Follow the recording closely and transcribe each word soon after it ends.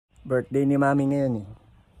Birthday ni Mami ngayon eh.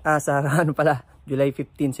 Sa ano pala, July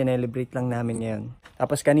 15, sinelebrate lang namin ngayon.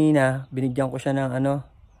 Tapos kanina, binigyan ko siya ng ano,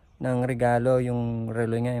 ng regalo, yung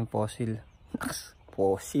relo niya, yung fossil.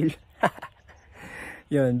 Fossil?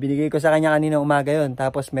 Yun, binigay ko sa kanya kanina umaga yun.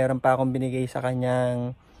 Tapos meron pa akong binigay sa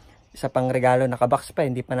kanyang isa pang regalo, nakabox pa,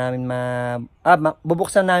 hindi pa namin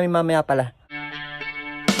bubuksan namin mamaya pala.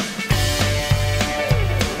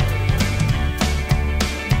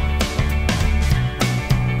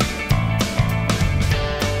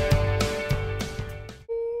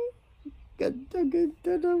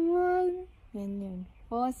 Ganda naman. Yan yun.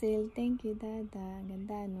 Fossil. Thank you, Dada.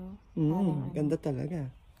 Ganda, no? Ganda talaga.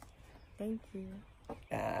 Thank you.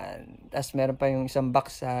 Tapos meron pa yung isang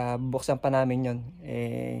box. Buksan pa namin yun.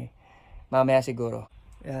 Mamaya siguro.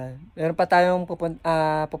 Meron pa tayong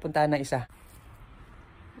pupuntahan na isa.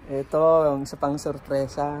 Ito, yung isa pang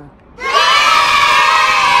sorpresa.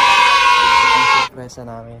 Ang sorpresa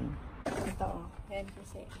namin. Ito, yan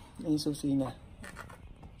kasi. Yung susi na.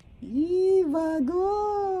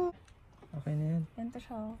 Bago! Okay na yan. Ganito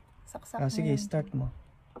siya. Saksak sige, start mo.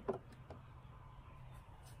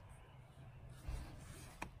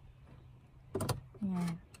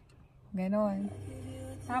 Yan. Ganon.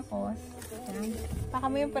 Tapos, yan. Paka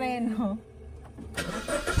mo yung preno.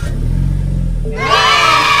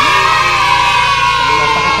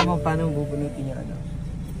 Papakita mo paano bubunutin yung ano.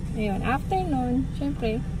 Ayun. After nun,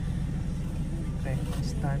 syempre, Okay,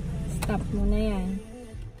 start. stop mo na yan.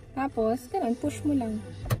 Tapos, ganun, push mo lang.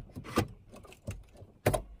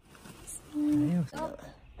 Ayos.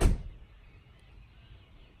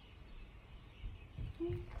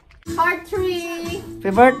 Part 3!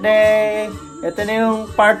 Happy birthday! Ito na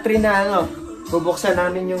yung part 3 na ano. Bubuksan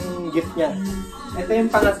namin yung gift niya. Ito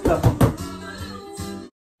yung pangatlo.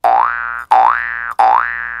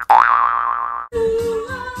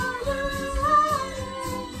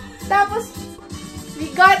 Tapos,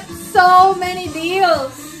 we got so many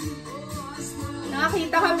deals.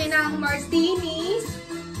 Nakakita kami ng martini.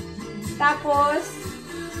 Tapos,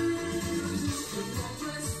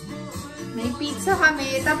 may pizza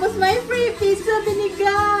kami. Tapos, may free pizza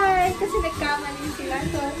binigay. Kasi nagkamali sila.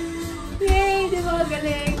 So, yay! Di ba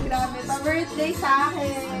galing? Grabe. Pa-birthday sa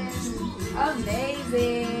akin.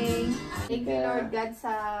 Amazing! Thank you, Lord God,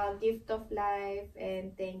 sa gift of life.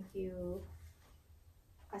 And thank you.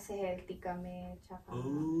 Kasi healthy kami. Tsaka,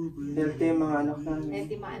 Healthy yung mga anak namin.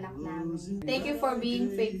 healthy mga anak namin. Thank you for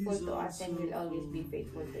being faithful to us and will always be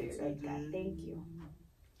faithful to you, Lord God. Thank you.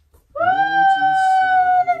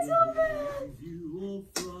 That's so good!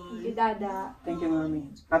 Thank you, Dada. Thank you,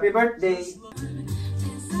 Mami. Happy birthday!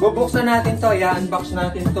 Bubuksan natin to. I-unbox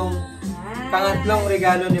natin tong pangatlong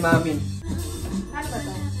regalo ni Mami. Ano ba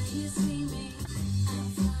to?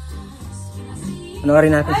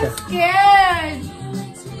 Panoorin natin siya. I'm scared!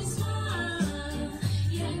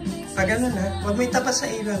 Ganun ha. Huwag may tapas sa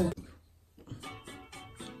ilaw.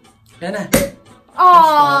 Yan na.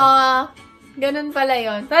 Aww! Ganun pala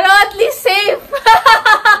yun. Pero at least safe!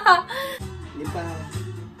 Hindi pa.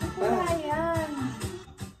 Ayan.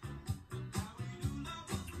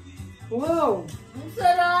 Wow! Ang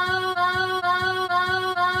sarap!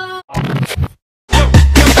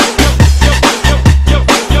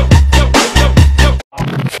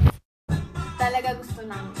 Talaga gusto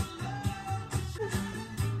namin.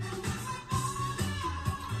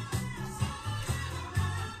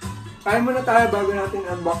 Kain muna tayo bago natin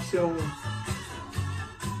unbox yung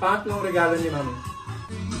pangatlong regalo ni Mami.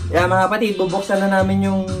 Mga kapatid, bubuksan na namin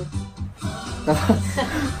yung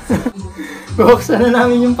bubuksan na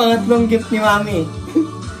namin yung pangatlong gift ni Mami.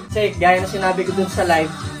 Kasi gaya na sinabi ko dun sa live.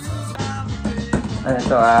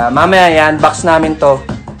 Mamaya i-unbox namin to.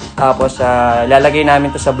 Tapos lalagay namin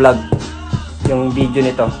to sa vlog. Yung video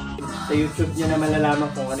nito. Sa YouTube nyo na malalaman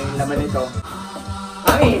kung ano yung laman nito.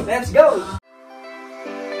 Mami, let's go!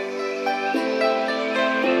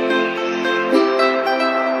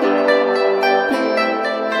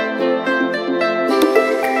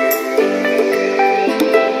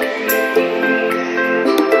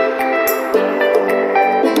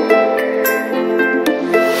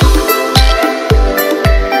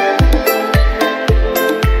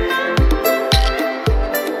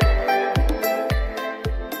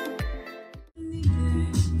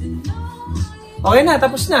 Okay na,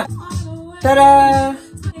 tapos na. Tara!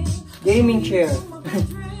 Gaming chair.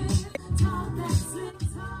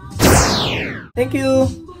 Thank you!